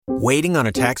Waiting on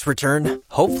a tax return?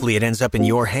 Hopefully it ends up in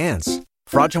your hands.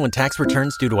 Fraudulent tax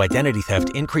returns due to identity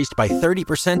theft increased by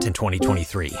 30% in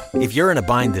 2023. If you're in a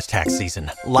bind this tax season,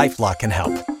 LifeLock can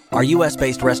help. Our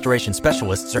U.S.-based restoration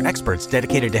specialists are experts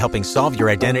dedicated to helping solve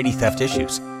your identity theft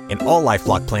issues. And all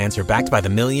LifeLock plans are backed by the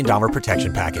 $1 Million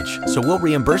Protection Package. So we'll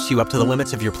reimburse you up to the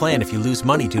limits of your plan if you lose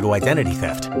money due to identity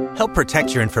theft. Help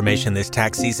protect your information this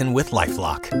tax season with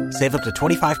LifeLock. Save up to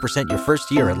 25% your first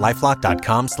year at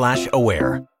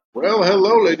LifeLock.com/aware. Well,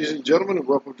 hello, ladies and gentlemen, and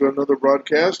welcome to another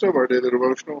broadcast of our daily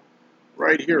devotional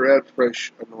right here at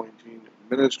Fresh Anointing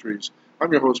Ministries.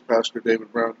 I'm your host, Pastor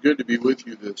David Brown. Good to be with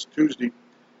you this Tuesday,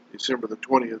 December the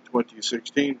 20th,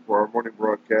 2016, for our morning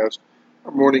broadcast,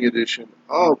 our morning edition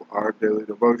of our daily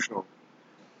devotional.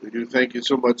 We do thank you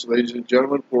so much, ladies and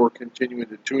gentlemen, for continuing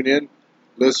to tune in,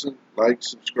 listen, like,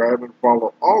 subscribe, and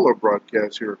follow all our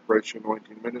broadcasts here at Fresh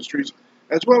Anointing Ministries,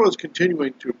 as well as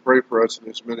continuing to pray for us in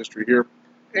this ministry here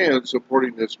and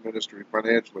supporting this ministry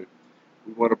financially.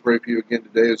 We want to pray for you again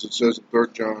today, as it says in 3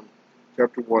 John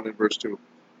chapter 1 and verse 2.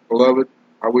 Beloved,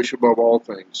 I wish above all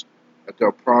things that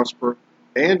thou prosper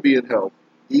and be in health,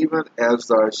 even as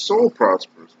thy soul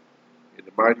prospers. In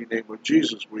the mighty name of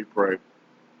Jesus we pray.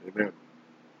 Amen.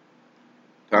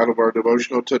 The title of our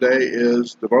devotional today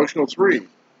is Devotional 3,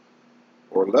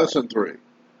 or Lesson 3.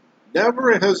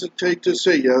 Never hesitate to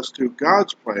say yes to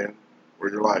God's plan for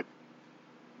your life.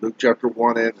 Luke chapter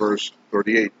 1 and verse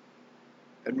 38.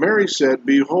 And Mary said,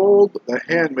 Behold, the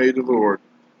handmaid of the Lord,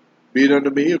 be it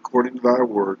unto me according to thy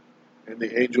word. And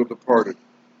the angel departed.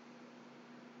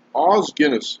 Os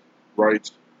Guinness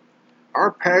writes, Our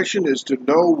passion is to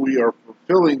know we are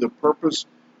fulfilling the purpose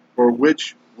for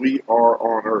which we are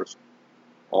on earth.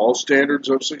 All standards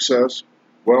of success,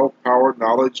 wealth, power,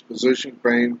 knowledge, position,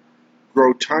 fame,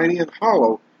 grow tiny and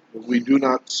hollow if we do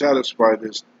not satisfy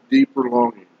this deeper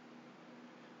longing.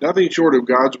 Nothing short of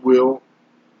God's will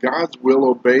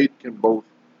obeyed can both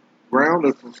ground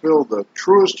and fulfill the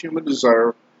truest human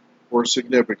desire for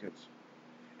significance.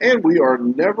 And we are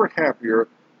never happier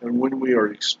than when we are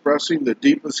expressing the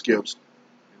deepest gifts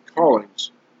and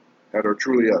callings that are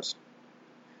truly us.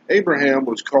 Abraham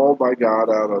was called by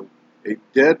God out of a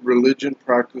dead religion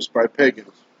practiced by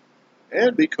pagans,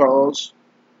 and because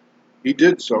he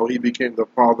did so, he became the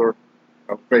father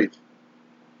of faith.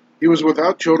 He was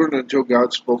without children until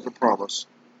God spoke a promise.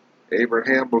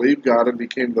 Abraham believed God and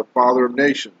became the father of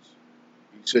nations.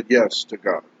 He said yes to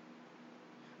God.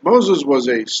 Moses was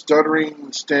a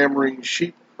stuttering, stammering,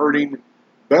 sheep-herding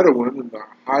Bedouin in the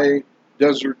high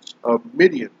deserts of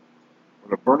Midian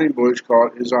when a burning bush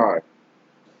caught his eye.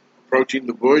 Approaching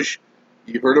the bush,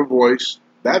 he heard a voice.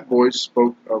 That voice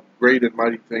spoke of great and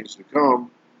mighty things to come.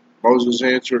 Moses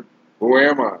answered, Who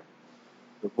am I?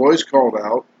 The voice called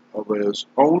out of his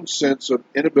own sense of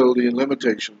inability and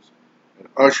limitations and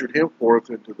ushered him forth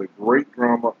into the great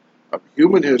drama of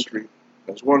human history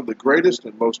as one of the greatest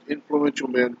and most influential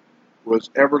men who has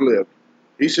ever lived.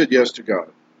 He said yes to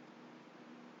God.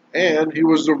 And he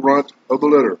was the runt of the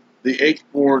litter, the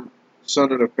eighth-born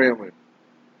son in a family.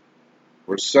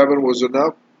 Where 7 was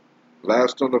enough,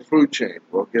 last on the food chain.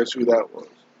 Well, guess who that was?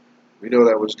 We know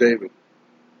that was David.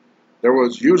 There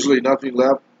was usually nothing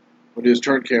left when his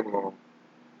turn came along.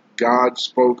 God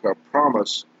spoke a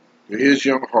promise to his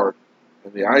young heart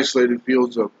in the isolated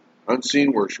fields of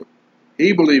unseen worship.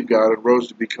 He believed God and rose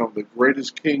to become the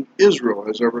greatest king Israel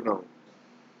has ever known.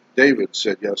 David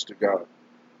said yes to God.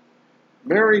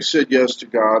 Mary said yes to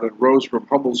God and rose from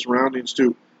humble surroundings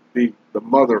to be the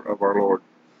mother of our Lord.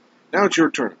 Now it's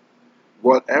your turn.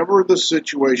 Whatever the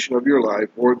situation of your life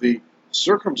or the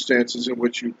circumstances in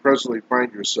which you presently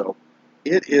find yourself,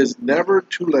 it is never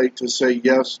too late to say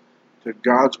yes to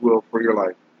God's will for your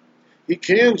life. He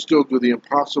can still do the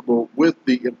impossible with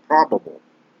the improbable.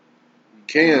 He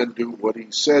can do what he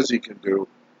says he can do,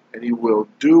 and he will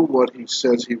do what he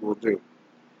says he will do.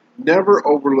 Never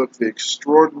overlook the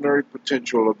extraordinary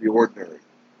potential of the ordinary.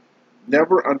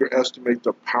 Never underestimate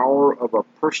the power of a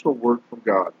personal word from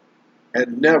God,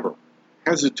 and never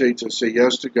hesitate to say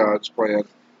yes to God's plan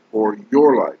for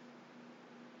your life.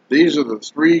 These are the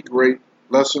 3 great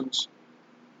lessons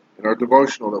in our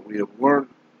devotional that we have learned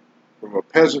from a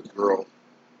peasant girl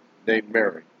named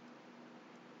Mary.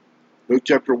 Luke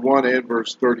chapter 1 and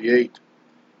verse 38.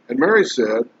 And Mary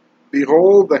said,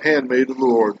 Behold, the handmaid of the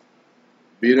Lord,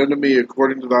 be it unto me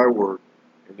according to thy word.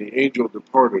 And the angel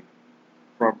departed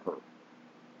from her.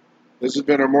 This has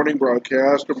been our morning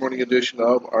broadcast, our morning edition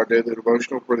of our daily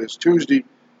devotional for this Tuesday,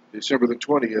 December the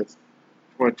 20th,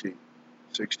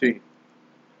 2016.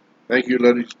 Thank you,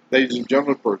 ladies and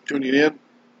gentlemen, for tuning in.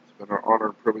 It's been our honor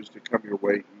and privilege to come your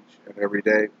way each and every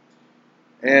day.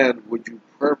 And would you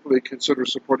prayerfully consider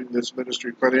supporting this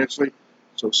ministry financially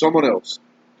so someone else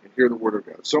can hear the Word of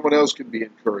God, someone else can be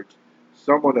encouraged,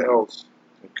 someone else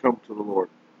can come to the Lord?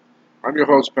 I'm your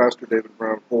host, Pastor David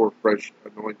Brown for Fresh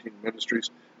Anointing Ministries.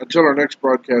 Until our next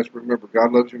broadcast, remember,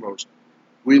 God loves you most.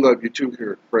 We love you too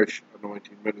here at Fresh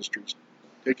Anointing Ministries.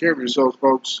 Take care of yourselves,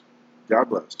 folks. God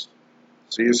bless.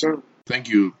 See you soon. Thank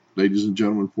you, ladies and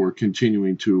gentlemen, for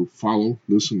continuing to follow,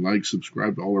 listen, like,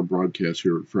 subscribe to all our broadcasts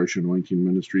here at Fresh Anointing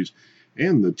Ministries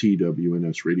and the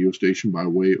TWNS radio station by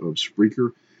way of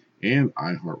Spreaker and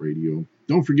iHeartRadio.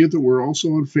 Don't forget that we're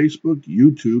also on Facebook,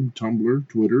 YouTube, Tumblr,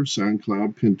 Twitter,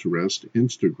 SoundCloud, Pinterest,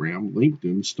 Instagram,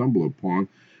 LinkedIn, StumbleUpon,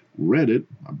 Reddit,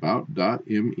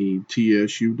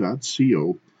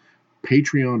 about.metsu.co,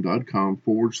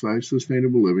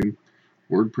 patreon.com/sustainable living,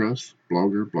 WordPress,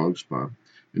 Blogger, Blogspot.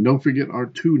 And don't forget our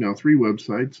three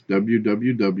websites,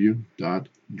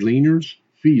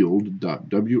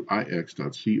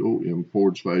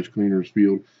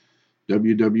 www.gleanersfield.wix.com/gleanersfield,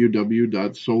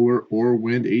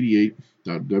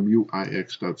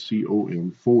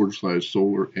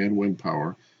 www.solarorwind88.wix.com/solar and wind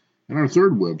power, and our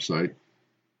third website,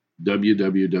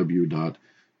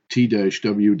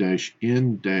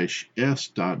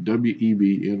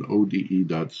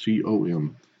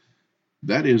 www.t-w-n-s.webnode.com.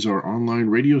 That is our online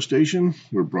radio station.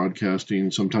 We're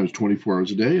broadcasting sometimes 24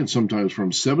 hours a day and sometimes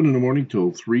from 7 in the morning till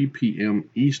 3 p.m.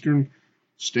 Eastern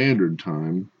Standard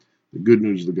Time. The good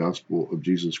news of the gospel of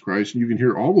Jesus Christ. And you can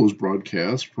hear all those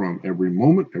broadcasts from every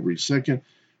moment, every second,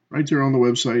 right there on the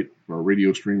website. Our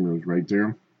radio stream is right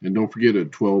there. And don't forget,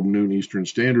 at 12 noon Eastern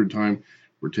Standard Time,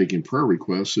 we're taking prayer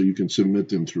requests, so you can submit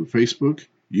them through Facebook,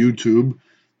 YouTube,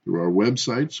 through our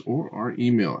websites, or our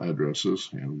email addresses,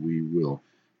 and we will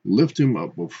lift him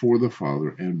up before the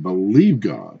Father and believe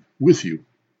God with you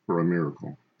for a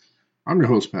miracle. I'm your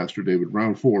host, Pastor David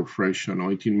Brown for Fresh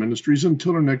Anointing Ministries.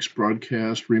 Until our next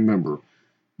broadcast, remember,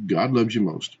 God loves you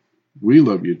most. We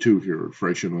love you too here at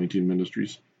Fresh Anointing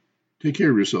Ministries. Take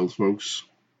care of yourselves, folks.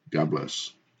 God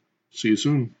bless. See you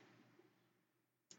soon.